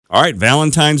All right,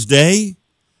 Valentine's Day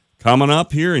coming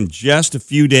up here in just a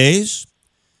few days.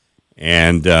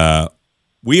 And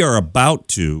we are about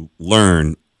to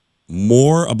learn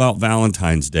more about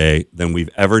Valentine's Day than we've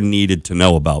ever needed to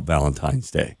know about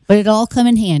Valentine's Day. But it'll all come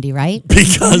in handy, right?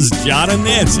 Because John and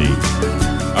Nancy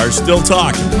are still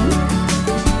talking.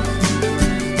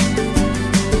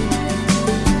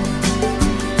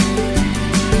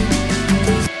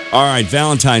 All right,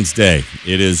 Valentine's Day.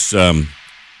 It is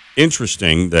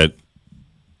interesting that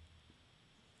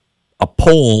a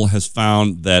poll has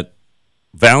found that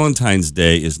Valentine's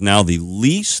Day is now the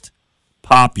least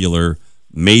popular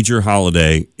major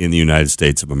holiday in the United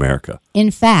States of America.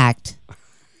 In fact,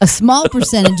 a small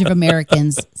percentage of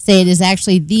Americans say it is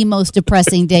actually the most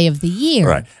depressing day of the year.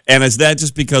 Right. And is that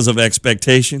just because of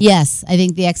expectation? Yes, I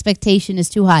think the expectation is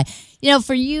too high. You know,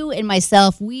 for you and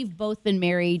myself, we've both been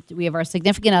married. We have our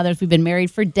significant others. We've been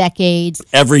married for decades.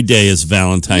 Every day is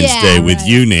Valentine's Day with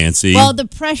you, Nancy. Well, the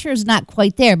pressure is not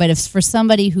quite there, but if for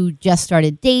somebody who just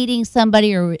started dating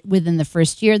somebody or within the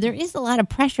first year, there is a lot of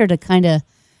pressure to kind of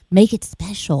make it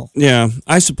special. Yeah,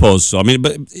 I suppose so. I mean,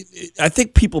 but I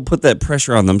think people put that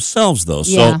pressure on themselves, though.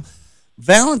 Yeah. So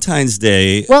Valentine's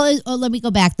Day... Well, let me go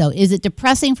back, though. Is it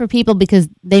depressing for people because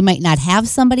they might not have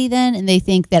somebody then, and they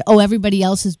think that, everybody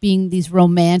else is being these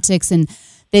romantics, and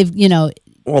they've,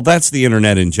 Well, that's the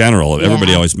internet in general. Yeah.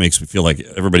 Everybody always makes me feel like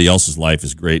everybody else's life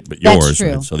is great but yours. That's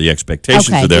true. Right? So the expectations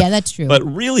are there. Yeah, that's true. But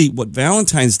really, what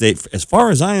Valentine's Day, as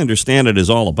far as I understand it, is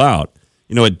all about...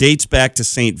 it dates back to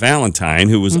St. Valentine,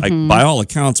 who was, by all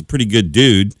accounts, a pretty good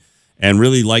dude and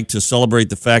really liked to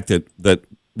celebrate the fact that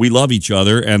we love each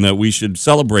other and that we should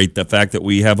celebrate the fact that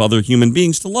we have other human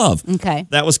beings to love. Okay.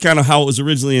 That was kind of how it was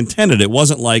originally intended. It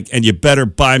wasn't like, and you better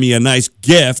buy me a nice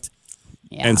gift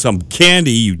and some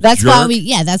candy, you jerk.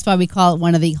 That's why we call it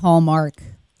one of the Hallmark,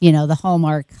 the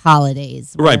Hallmark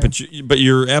holidays. Right, but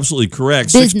you're absolutely correct.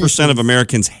 6% of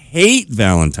Americans hate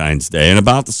Valentine's Day, and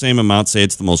about the same amount say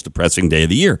it's the most depressing day of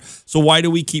the year. So why do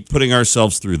we keep putting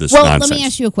ourselves through this nonsense? Let me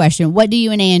ask you a question. What do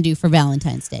you and Ann do for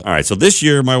Valentine's Day? All right, so this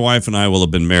year, my wife and I will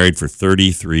have been married for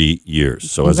 33 years.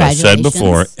 So as I said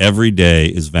before, every day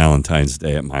is Valentine's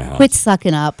Day at my house. Quit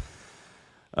sucking up.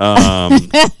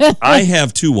 I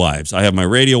have two wives. I have my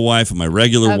radio wife and my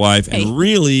regular wife, and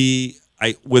really...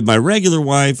 with my regular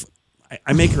wife,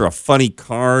 I make her a funny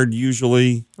card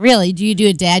usually. Really? Do you do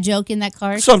a dad joke in that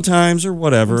card? Sometimes or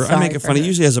whatever. I make it funny. It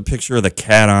usually has a picture of the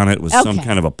cat on it with some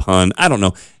kind of a pun. I don't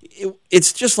know.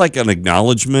 It's just like an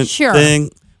acknowledgement thing.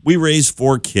 We raised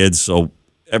 4 kids, so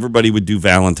everybody would do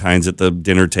Valentine's at the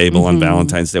dinner table on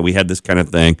Valentine's Day. We had this kind of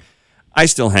thing. I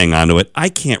still hang on to it. I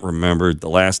can't remember the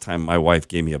last time my wife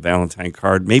gave me a Valentine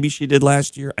card. Maybe she did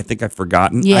last year. I think I've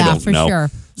forgotten. Yeah, I don't know. sure.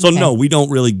 So, no, we don't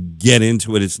really get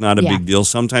into it. It's not a big deal.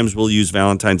 Sometimes we'll use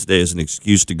Valentine's Day as an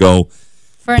excuse to go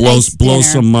blow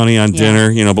some money on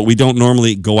dinner, but we don't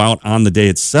normally go out on the day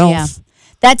itself. Yeah.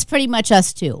 That's pretty much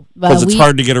us, too. Because it's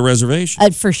hard to get a reservation.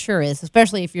 It for sure is,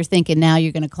 especially if you're thinking now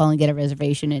you're going to call and get a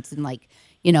reservation. It's in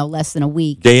less than a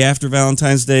week. Day after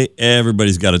Valentine's Day,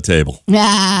 everybody's got a table.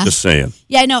 Just saying.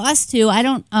 Yeah, no, us too. I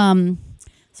don't,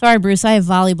 sorry, Bruce, I have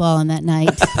volleyball on that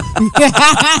night.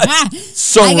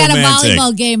 So romantic. I got a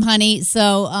volleyball game, honey.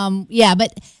 So,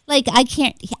 but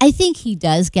I think he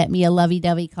does get me a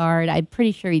lovey-dovey card. I'm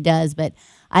pretty sure he does, but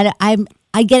I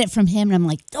get it from him, and I'm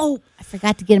like, I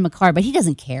forgot to get him a card, but he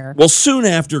doesn't care. Well, soon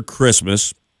after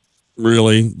Christmas,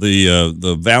 really,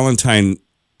 the Valentine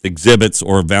exhibits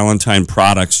or Valentine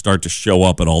products start to show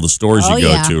up at all the stores you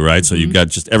go to, right? So you've got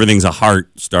just everything's a heart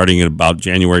starting at about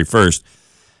January 1st.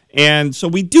 And so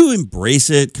we do embrace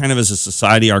it kind of as a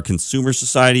society. Our consumer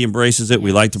society embraces it.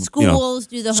 We like to, schools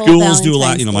do the whole schools do a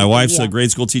lot. My wife's a grade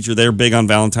school teacher. They're big on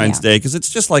Valentine's Day because it's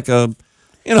just like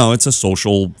it's a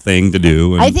social thing to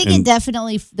do. I think it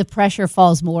definitely, the pressure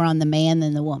falls more on the man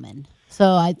than the woman. So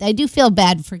I do feel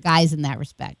bad for guys in that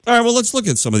respect. All right, well, let's look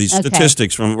at some of these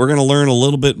statistics. We're going to learn a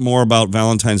little bit more about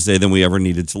Valentine's Day than we ever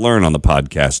needed to learn on the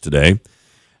podcast today.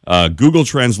 Google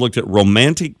Trends looked at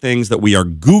romantic things that we are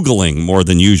Googling more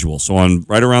than usual. So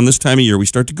right around this time of year, we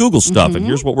start to Google stuff, and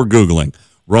here's what we're Googling.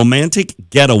 Romantic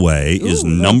getaway is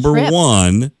number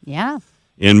 1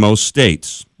 in most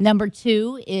states. Number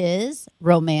 2 is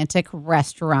romantic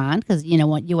restaurant, because you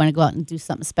want to go out and do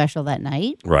something special that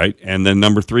night. Right. And then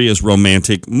number 3 is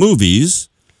romantic movies,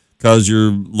 because you're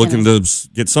looking to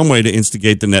get some way to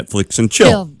instigate the Netflix and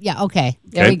chill. Yeah, okay.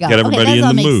 There we go. Get everybody in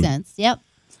the mood. Makes sense. Yep.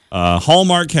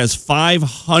 Hallmark has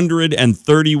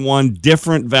 531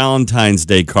 different Valentine's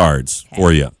Day cards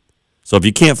for you. So if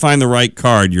you can't find the right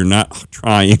card, you're not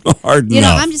trying hard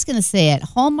enough. I'm just going to say it.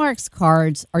 Hallmark's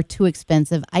cards are too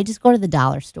expensive. I just go to the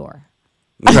dollar store.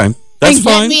 Okay, that's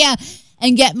fine.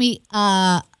 and get me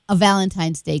a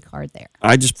Valentine's Day card there.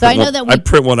 I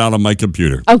print one out on my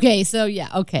computer. Okay, so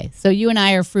so you and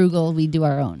I are frugal. We do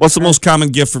our own. What's the most common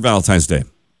gift for Valentine's Day?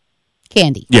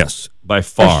 Candy. Yes, by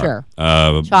far. For sure.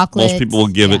 Chocolate. Most people will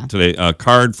give it today.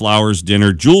 Card, flowers,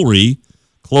 dinner, jewelry,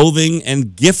 clothing,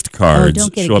 and gift cards.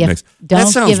 Don't get a gift. That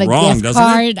sounds wrong,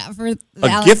 doesn't it? For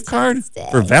a gift card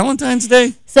for Valentine's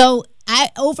Day? So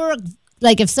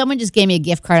if someone just gave me a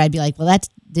gift card, I'd be like, well, that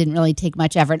didn't really take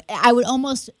much effort. I would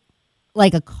almost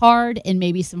like a card and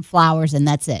maybe some flowers, and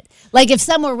that's it. Like if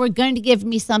someone were going to give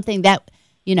me something that,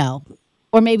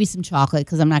 or maybe some chocolate,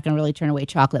 because I'm not going to really turn away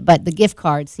chocolate. But the gift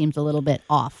card seems a little bit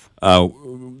off.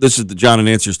 This is the John and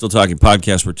Nancy Are Still Talking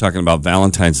podcast. We're talking about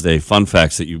Valentine's Day fun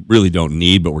facts that you really don't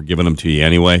need, but we're giving them to you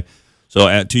anyway.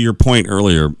 So to your point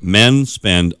earlier, men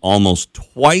spend almost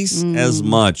twice as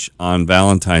much on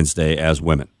Valentine's Day as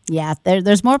women. Yeah,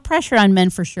 there's more pressure on men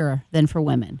for sure than for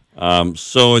women.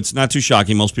 So it's not too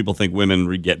shocking. Most people think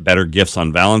women get better gifts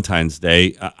on Valentine's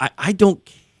Day. I don't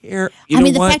care.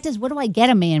 The fact is, what do I get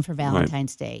a man for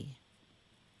Valentine's Day?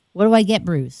 What do I get,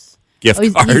 Bruce? Gift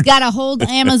card. He's got a whole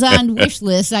Amazon wish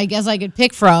list I guess I could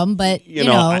pick from, but,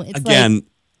 it's again,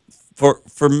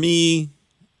 for me,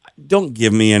 don't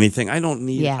give me anything. I don't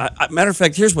need matter of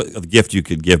fact, here's what a gift you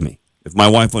could give me. If my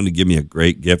wife wanted to give me a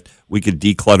great gift, we could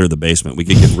declutter the basement. We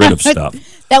could get rid of stuff.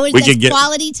 That's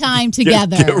quality time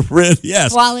together. Get rid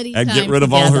quality and time get rid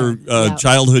of all her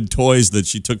childhood toys that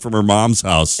she took from her mom's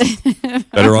house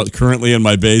that are currently in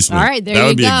my basement. All right, that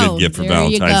would be a good gift for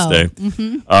Valentine's Day.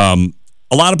 Mm-hmm.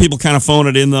 A lot of people kind of phone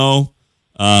it in though,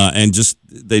 and just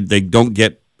they don't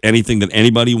get anything that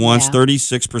anybody wants.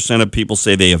 36% of people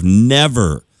say they have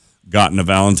never gotten a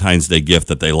Valentine's Day gift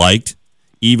that they liked,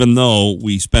 even though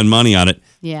we spend money on it.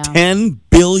 Yeah. $10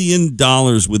 billion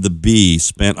with a B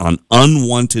spent on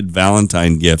unwanted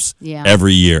Valentine gifts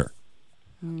every year.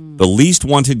 The least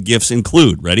wanted gifts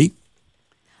include, ready?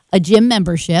 A gym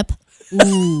membership.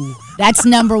 Ooh, that's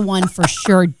number one for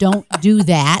sure. Don't do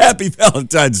that. Happy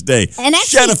Valentine's Day. And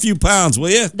actually, shed a few pounds,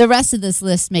 will you? The rest of this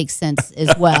list makes sense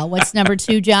as well. What's number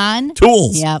two, John?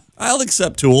 Tools. Yep. I'll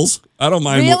accept tools. I don't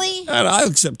mind. Really? I'll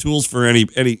accept tools for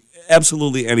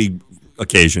absolutely any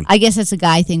occasion. I guess that's a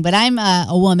guy thing, but I'm a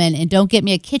woman, and don't get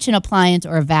me a kitchen appliance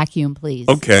or a vacuum, please.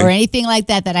 Okay. Or anything like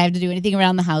that I have to do anything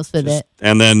around the house with it.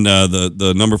 And then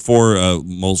the number four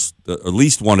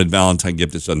least wanted Valentine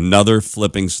gift is another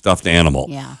flipping stuffed animal.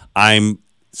 Yeah. I'm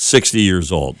 60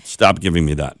 years old. Stop giving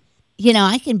me that.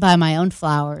 I can buy my own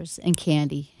flowers and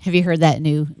candy. Have you heard that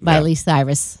new Miley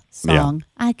Cyrus song?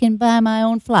 Yeah. I can buy my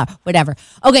own flower. Whatever.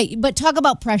 Okay, but talk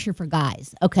about pressure for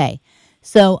guys. Okay,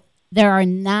 so there are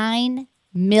 9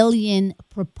 million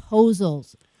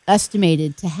proposals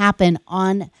estimated to happen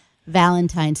on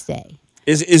Valentine's Day.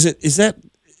 Is that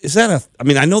a? I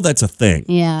mean, I know that's a thing.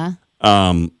 Yeah.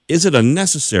 Is it a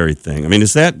necessary thing? I mean,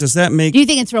 does that make? Do you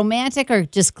think it's romantic or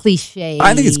just cliche?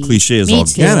 I think it's cliche as all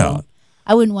get out.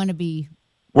 I wouldn't want to be.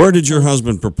 Where did your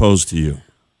husband propose to you?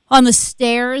 On the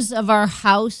stairs of our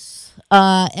house,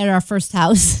 at our first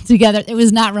house together. It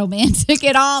was not romantic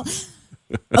at all.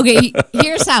 Okay,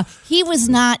 here's how. He was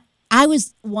not. I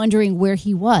was wondering where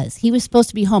he was. He was supposed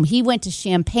to be home. He went to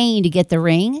Champaign to get the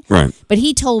ring. Right. But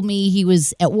he told me he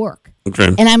was at work. Okay.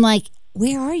 And I'm like,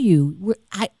 where are you?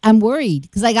 I'm worried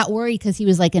because I got worried because he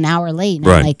was like an hour late. And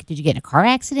right. I'm like, did you get in a car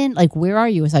accident? Like, where are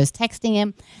you? So I was texting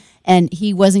him and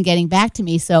he wasn't getting back to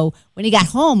me. So when he got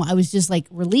home, I was just like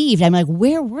relieved. I'm like,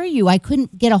 where were you? I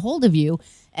couldn't get a hold of you.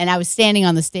 And I was standing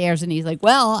on the stairs and he's like,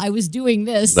 well, I was doing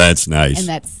this. That's nice. And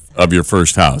that's of your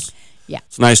first house. Yeah.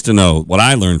 It's nice to know. What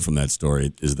I learned from that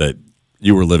story is that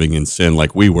you were living in sin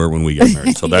like we were when we got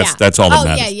married. So that's all that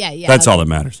matters. Yeah. That's all that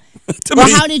matters. Well,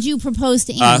 how did you propose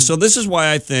to Anne? So this is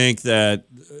why I think that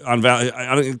on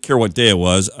I don't care what day it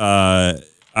was.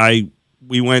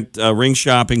 We went ring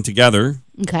shopping together.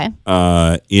 Okay.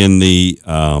 In the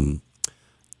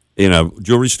in a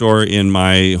jewelry store in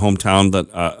my hometown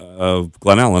of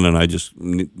Glen Ellen, and I just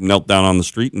knelt down on the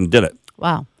street and did it.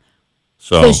 Wow.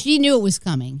 So she knew it was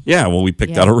coming. Yeah, well, we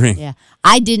picked out a ring. Yeah,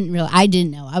 I didn't know.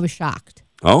 I was shocked.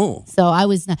 Oh. So I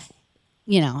was not.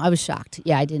 I was shocked.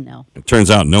 Yeah, I didn't know. It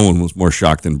turns out no one was more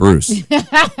shocked than Bruce.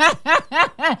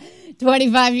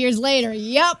 25 years later,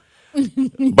 yep.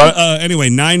 But anyway,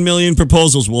 9 million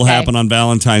proposals will happen on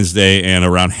Valentine's Day, and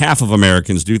around half of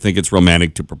Americans do think it's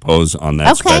romantic to propose on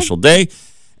that special day.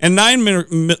 And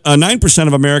 9%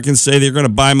 of Americans say they're going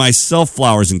to buy myself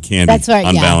flowers and candy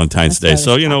on Valentine's Day.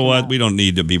 So you know what? We don't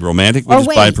need to be romantic. We just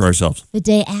buy it for ourselves. The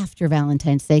day after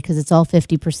Valentine's Day, because it's all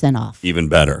 50% off. Even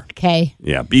better. Okay.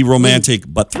 Yeah, be romantic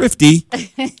but thrifty.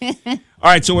 All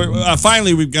right, so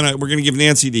finally we're gonna give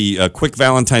Nancy the quick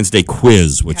Valentine's Day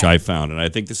quiz, which I found, and I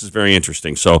think this is very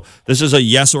interesting. So this is a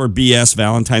yes or BS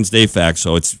Valentine's Day fact.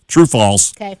 So it's true,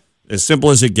 false. Okay. As simple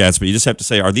as it gets, but you just have to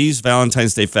say, are these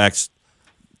Valentine's Day facts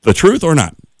the truth or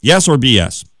not? Yes or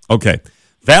BS? Okay.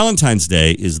 Valentine's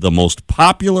Day is the most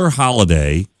popular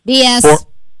holiday. BS.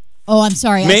 I'm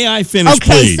sorry. May I finish,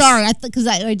 please? Okay, sorry. Because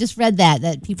I just read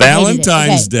that people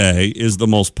Valentine's Day is the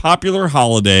most popular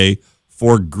holiday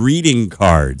for greeting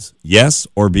cards. Yes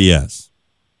or BS?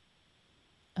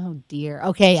 Oh, dear.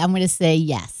 Okay, I'm going to say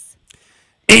yes.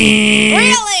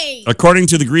 Really? According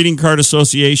to the Greeting Card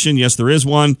Association, yes, there is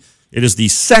one. It is the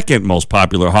second most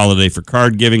popular holiday for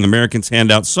card giving. Americans hand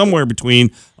out somewhere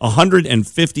between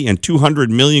 150 and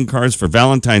 200 million cards for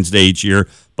Valentine's Day each year,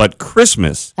 but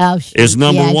Christmas is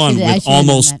number one with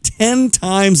almost 10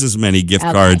 times as many gift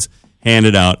cards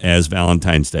handed out as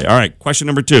Valentine's Day. All right, question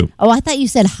number 2. Oh, I thought you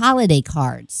said holiday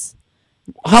cards.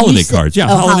 Holiday cards, yeah,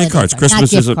 holiday cards.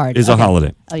 Christmas is a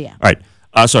holiday. Oh, yeah. All right.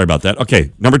 Sorry about that.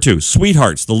 Okay, number 2,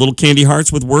 sweethearts, the little candy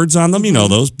hearts with words on them. You know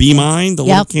those. Be mine, the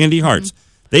little candy hearts.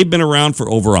 They've been around for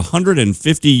over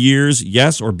 150 years.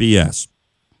 Yes or BS?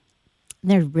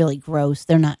 They're really gross.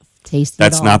 They're not tasty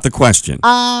That's at all. not the question.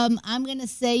 I'm going to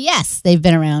say yes. They've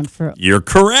been around for... You're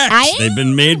correct. They've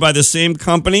been made by the same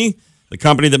company, the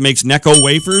company that makes Necco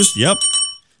wafers. Yep.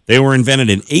 They were invented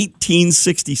in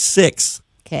 1866.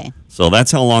 Okay. So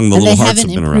that's how long the little hearts have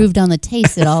been around. They haven't improved on the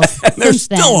taste at all. They're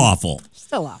still awful.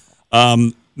 Still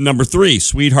awful. Number 3,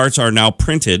 sweethearts are now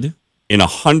printed in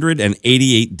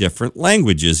 188 different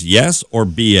languages. Yes or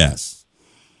BS?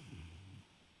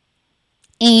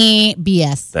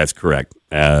 BS. That's correct.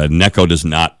 Necco does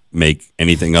not make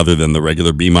anything other than the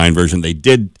regular Be Mine version. They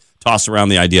did toss around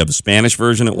the idea of a Spanish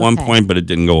version at one point, but it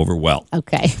didn't go over well.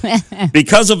 Okay.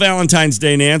 Because of Valentine's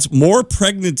Day, Nance, more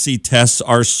pregnancy tests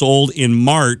are sold in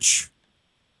March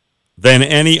than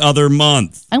any other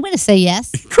month. I'm going to say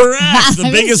yes. Correct. The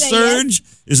biggest surge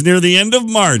is near the end of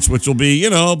March, which will be,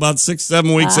 about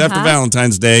 6-7 weeks after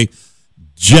Valentine's Day.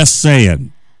 Just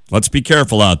saying. Let's be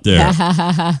careful out there.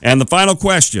 And the final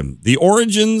question. The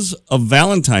origins of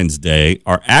Valentine's Day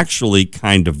are actually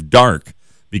kind of dark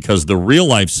because the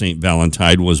real-life St.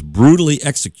 Valentine was brutally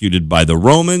executed by the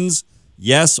Romans.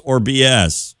 Yes or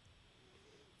BS?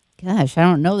 Gosh, I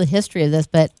don't know the history of this,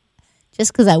 but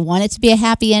just because I want it to be a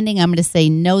happy ending, I'm going to say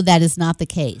no, that is not the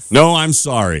case. No, I'm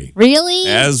sorry. Really?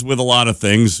 As with a lot of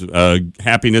things,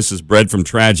 happiness is bred from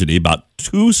tragedy. About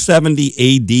 270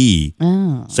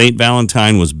 AD, St.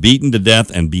 Valentine was beaten to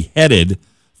death and beheaded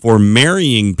for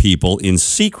marrying people in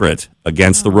secret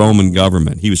against the Roman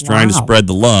government. He was trying to spread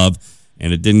the love,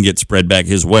 and it didn't get spread back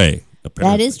his way.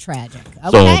 Apparently. That is tragic.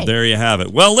 Okay. So there you have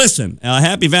it. Well, listen,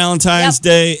 happy Valentine's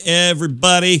Day,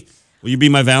 everybody. Will you be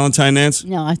my Valentine, Nance?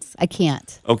 No, I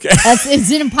can't. Okay. It's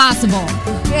impossible.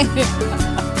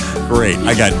 Great.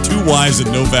 I got 2 wives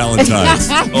and no Valentines.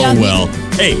 Oh, well.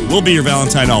 Hey, we'll be your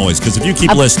Valentine always, because if you keep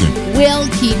listening. We'll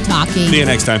keep talking. See you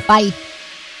next time. Bye.